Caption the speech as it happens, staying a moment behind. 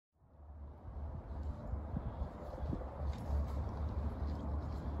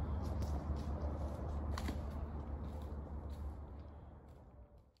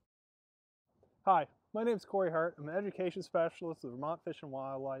Hi, my name is Hart. I'm an education specialist with Vermont Fish and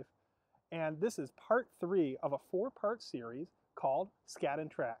Wildlife, and this is part 3 of a 4-part series called Scat and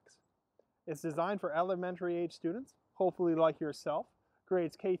Tracks. It's designed for elementary age students, hopefully like yourself,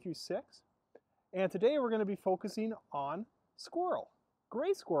 grades K through 6. And today we're going to be focusing on squirrel,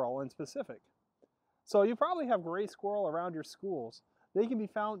 gray squirrel in specific. So you probably have gray squirrel around your schools. They can be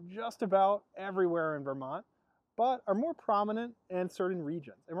found just about everywhere in Vermont, but are more prominent in certain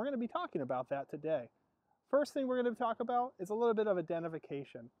regions. And we're going to be talking about that today. First thing we're going to talk about is a little bit of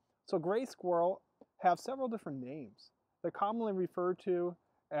identification. So gray squirrel have several different names. They're commonly referred to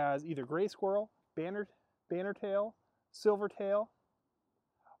as either gray squirrel, bannertail, silvertail,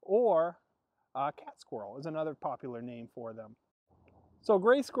 or cat squirrel is another popular name for them. So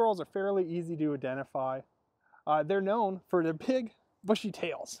gray squirrels are fairly easy to identify. They're known for their big, bushy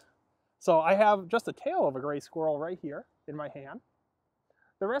tails. So I have just a tail of a gray squirrel right here in my hand.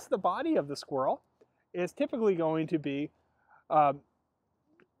 The rest of the body of the squirrel is typically going to be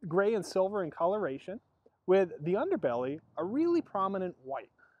gray and silver in coloration, with the underbelly a really prominent white.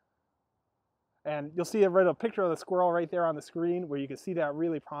 And you'll see a picture of the squirrel right there on the screen where you can see that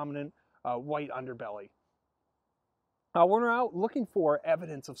really prominent white underbelly. When we're out looking for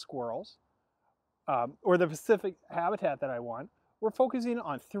evidence of squirrels, or the specific habitat that I want, we're focusing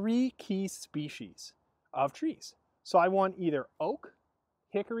on 3 key species of trees. So I want either oak,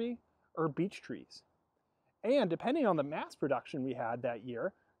 hickory, or beech trees. And depending on the mass production we had that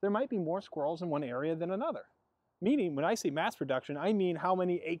year, there might be more squirrels in one area than another. Meaning, when I say mass production, I mean how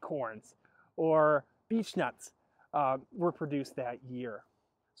many acorns or beech nuts were produced that year.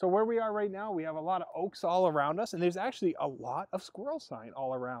 So where we are right now, we have a lot of oaks all around us, and there's actually a lot of squirrel sign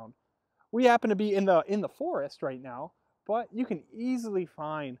all around. We happen to be in the forest right now, but you can easily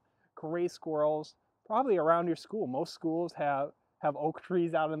find gray squirrels probably around your school. Most schools have oak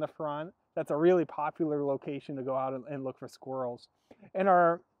trees out in the front. That's a really popular location to go out and look for squirrels. In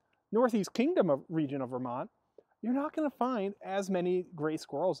our Northeast Kingdom region of Vermont, you're not going to find as many gray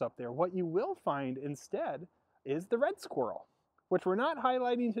squirrels up there. What you will find instead is the red squirrel, which we're not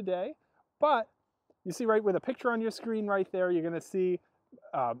highlighting today, but you see right with a picture on your screen right there, you're going to see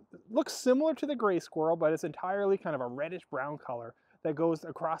looks similar to the gray squirrel, but it's entirely kind of a reddish brown color that goes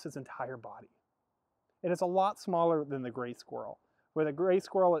across its entire body. And it's a lot smaller than the gray squirrel, where the gray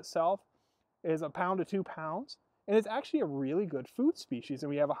squirrel itself is 1 pound to 2 pounds, and it's actually a really good food species, and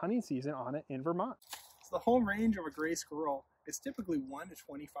we have a hunting season on it in Vermont. So the home range of a gray squirrel is typically 1 to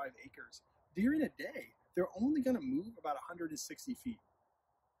 25 acres. During a day, they're only going to move about 160 feet.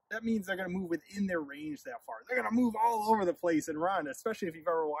 That means they're going to move within their range that far. They're going to move all over the place and run, especially if you've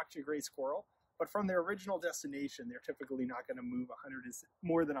ever watched a gray squirrel. But from their original destination, they're typically not going to move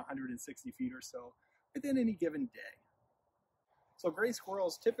more than 160 feet or so within any given day. So gray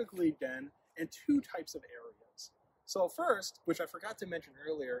squirrels typically den in 2 types of areas. So first, which I forgot to mention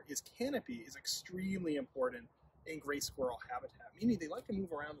earlier, is canopy is extremely important in gray squirrel habitat, meaning they like to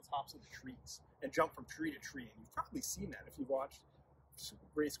move around the tops of the trees and jump from tree to tree. And you've probably seen that if you've watched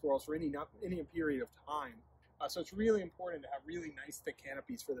gray squirrels for any period of time. So it's really important to have really nice thick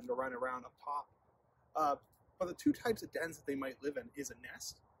canopies for them to run around up top. But the 2 types of dens that they might live in is a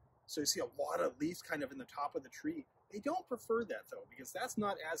nest. So you see a lot of leaves kind of in the top of the tree. They don't prefer that though, because that's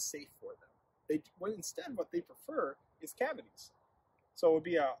not as safe for them. Instead what they prefer is cavities. So it would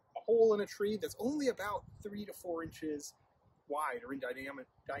be a hole in a tree that's only about 3 to 4 inches wide or in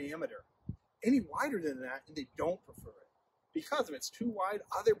diameter. Any wider than that, and they don't prefer it. Because if it's too wide,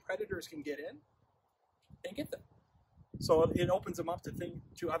 other predators can get in and get them. So it opens them up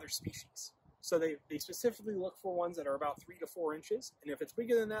to other species. So they specifically look for ones that are about 3 to 4 inches, and if it's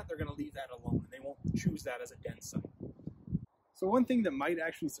bigger than that, they're going to leave that alone, and they won't choose that as a den site. So one thing that might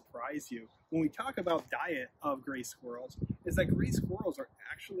actually surprise you when we talk about diet of gray squirrels is that gray squirrels are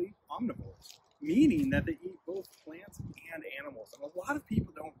actually omnivores, meaning that they eat both plants and animals. And a lot of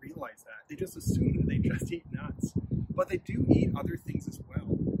people don't realize that. They just assume that they just eat nuts. But they do eat other things as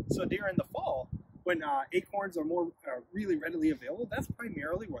well. So during the fall, when acorns are really readily available, that's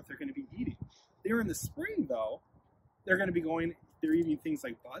primarily what they're going to be eating. During the spring, though, they're eating things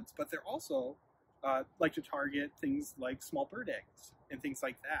like buds, but they're also like to target things like small bird eggs and things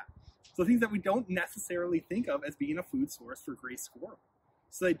like that. So things that we don't necessarily think of as being a food source for gray squirrel.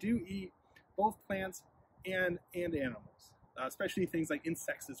 So they do eat both plants and animals, especially things like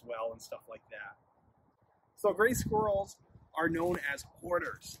insects as well and stuff like that. So gray squirrels are known as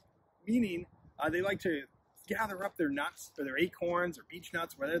hoarders, meaning they like to gather up their nuts or their acorns or beech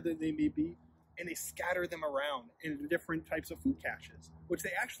nuts, whatever they may be, and they scatter them around in different types of food caches, which they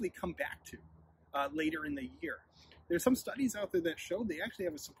actually come back to later in the year. there's some studies out there that show they actually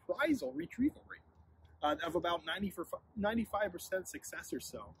have a surprisal retrieval rate of about 95% success or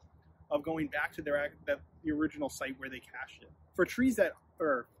so of going back to the original site where they cached it. For trees that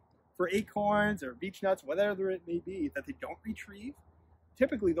are, for acorns or beech nuts, whatever it may be, that they don't retrieve,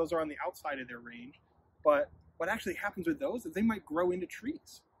 typically those are on the outside of their range. But what actually happens with those is they might grow into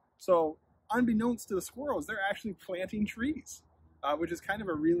trees. So unbeknownst to the squirrels, they're actually planting trees, which is kind of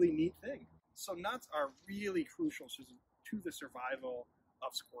a really neat thing. So nuts are really crucial to the survival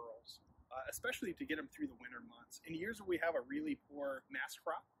of squirrels, especially to get them through the winter months. In years where we have a really poor mass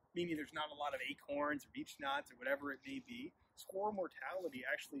crop, meaning there's not a lot of acorns or beech nuts or whatever it may be, squirrel mortality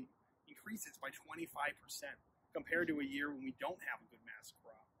actually increases by 25% compared to a year when we don't have a good mass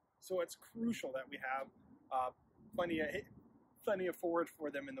crop. So it's crucial that we have plenty of forage for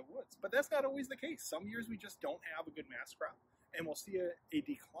them in the woods. But that's not always the case. Some years we just don't have a good mass crop, and we'll see a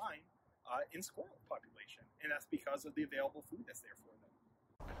decline in squirrel population, and that's because of the available food that's there for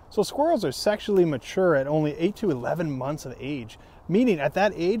them. So squirrels are sexually mature at only 8 to 11 months of age, meaning at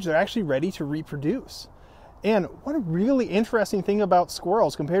that age they're actually ready to reproduce. And one really interesting thing about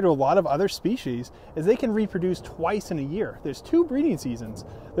squirrels compared to a lot of other species is they can reproduce twice in a year. There's 2 breeding seasons.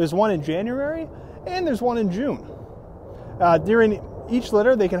 There's one in January and there's one in June. During each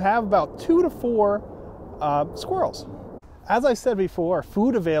litter they can have about 2 to 4 squirrels. As I said before,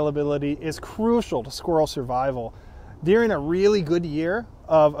 food availability is crucial to squirrel survival. During a really good year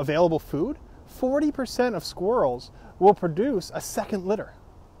of available food, 40% of squirrels will produce a second litter.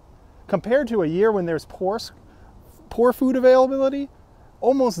 Compared to a year when there's poor food availability,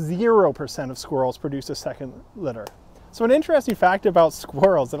 almost 0% of squirrels produce a second litter. So an interesting fact about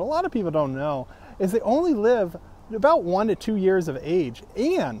squirrels that a lot of people don't know is they only live about 1 to 2 years of age,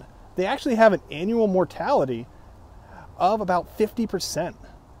 and they actually have an annual mortality of about 50%,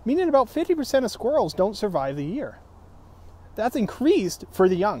 meaning about 50% of squirrels don't survive the year. That's increased for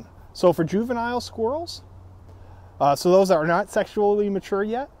the young. So for juvenile squirrels, so those that are not sexually mature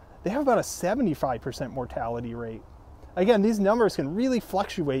yet, they have about a 75% mortality rate. Again, these numbers can really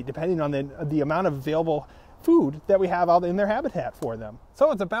fluctuate depending on the amount of available food that we have out in their habitat for them.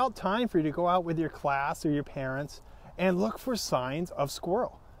 So it's about time for you to go out with your class or your parents and look for signs of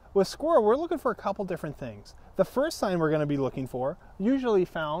squirrel. With squirrel, we're looking for a couple different things. The first sign we're going to be looking for, usually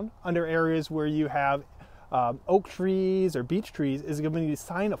found under areas where you have oak trees or beech trees, is going to be a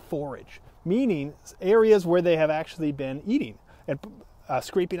sign of forage, meaning areas where they have actually been eating and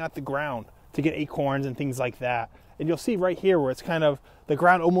scraping at the ground to get acorns and things like that. And you'll see right here where it's kind of, the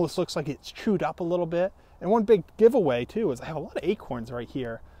ground almost looks like it's chewed up a little bit. And one big giveaway too is I have a lot of acorns right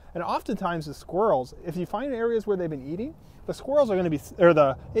here. And oftentimes the squirrels, if you find areas where they've been eating, the squirrels are going to be, or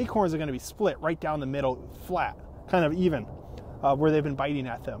the acorns are going to be split right down the middle, flat, kind of even, where they've been biting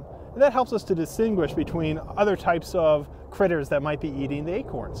at them. And that helps us to distinguish between other types of critters that might be eating the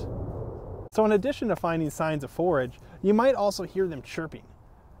acorns. So in addition to finding signs of forage, you might also hear them chirping.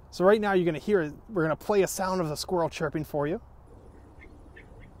 So right now you're going to hear, we're going to play a sound of the squirrel chirping for you.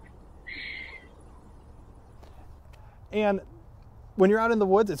 And when you're out in the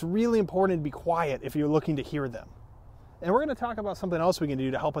woods, it's really important to be quiet if you're looking to hear them. And we're going to talk about something else we can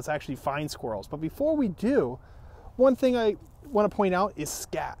do to help us actually find squirrels. But before we do, one thing I want to point out is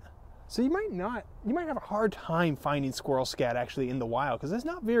scat. So you might have a hard time finding squirrel scat actually in the wild because it's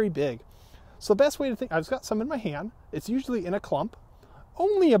not very big. So the best way to think, I've got some in my hand. It's usually in a clump,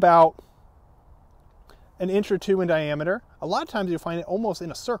 only about an inch or 2 in diameter. A lot of times you'll find it almost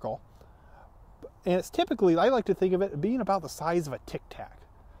in a circle. And it's typically, I like to think of it being about the size of a Tic Tac.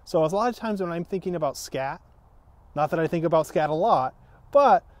 So a lot of times when I'm thinking about scat, not that I think about scat a lot,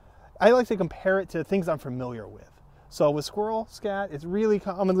 but I like to compare it to things I'm familiar with. So with squirrel scat, it's really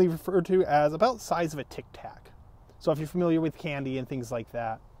commonly referred to as about the size of a Tic Tac. So if you're familiar with candy and things like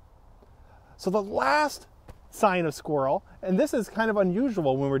that. So the last sign of squirrel, and this is kind of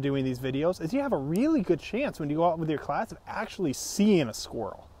unusual when we're doing these videos, is you have a really good chance when you go out with your class of actually seeing a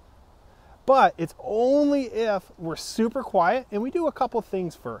squirrel. But it's only if we're super quiet and we do a couple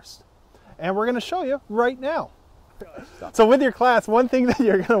things first. And we're going to show you right now. So with your class, one thing that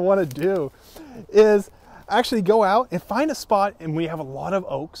you're going to want to do is actually go out and find a spot, and we have a lot of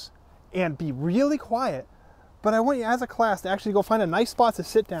oaks, and be really quiet. But I want you as a class to actually go find a nice spot to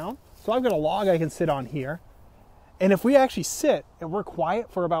sit down. So I've got a log I can sit on here. And if we actually sit and we're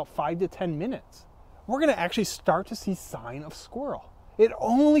quiet for about 5 to 10 minutes, we're going to actually start to see sign of squirrel. It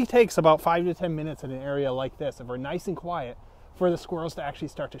only takes about 5 to 10 minutes in an area like this, if we're nice and quiet, for the squirrels to actually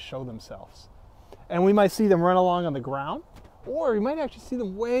start to show themselves. And we might see them run along on the ground, or we might actually see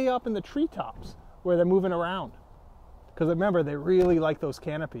them way up in the treetops where they're moving around. Because remember, they really like those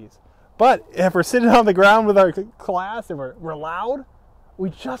canopies. But if we're sitting on the ground with our class and we're loud, we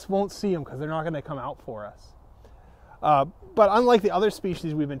just won't see them because they're not going to come out for us. But unlike the other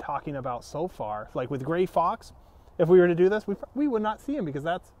species we've been talking about so far, like with gray fox, if we were to do this, we would not see them because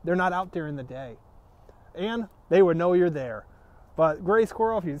they're not out there in the day. And they would know you're there. But gray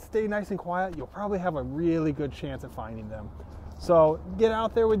squirrel, if you stay nice and quiet, you'll probably have a really good chance at finding them. So get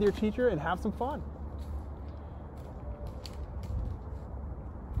out there with your teacher and have some fun.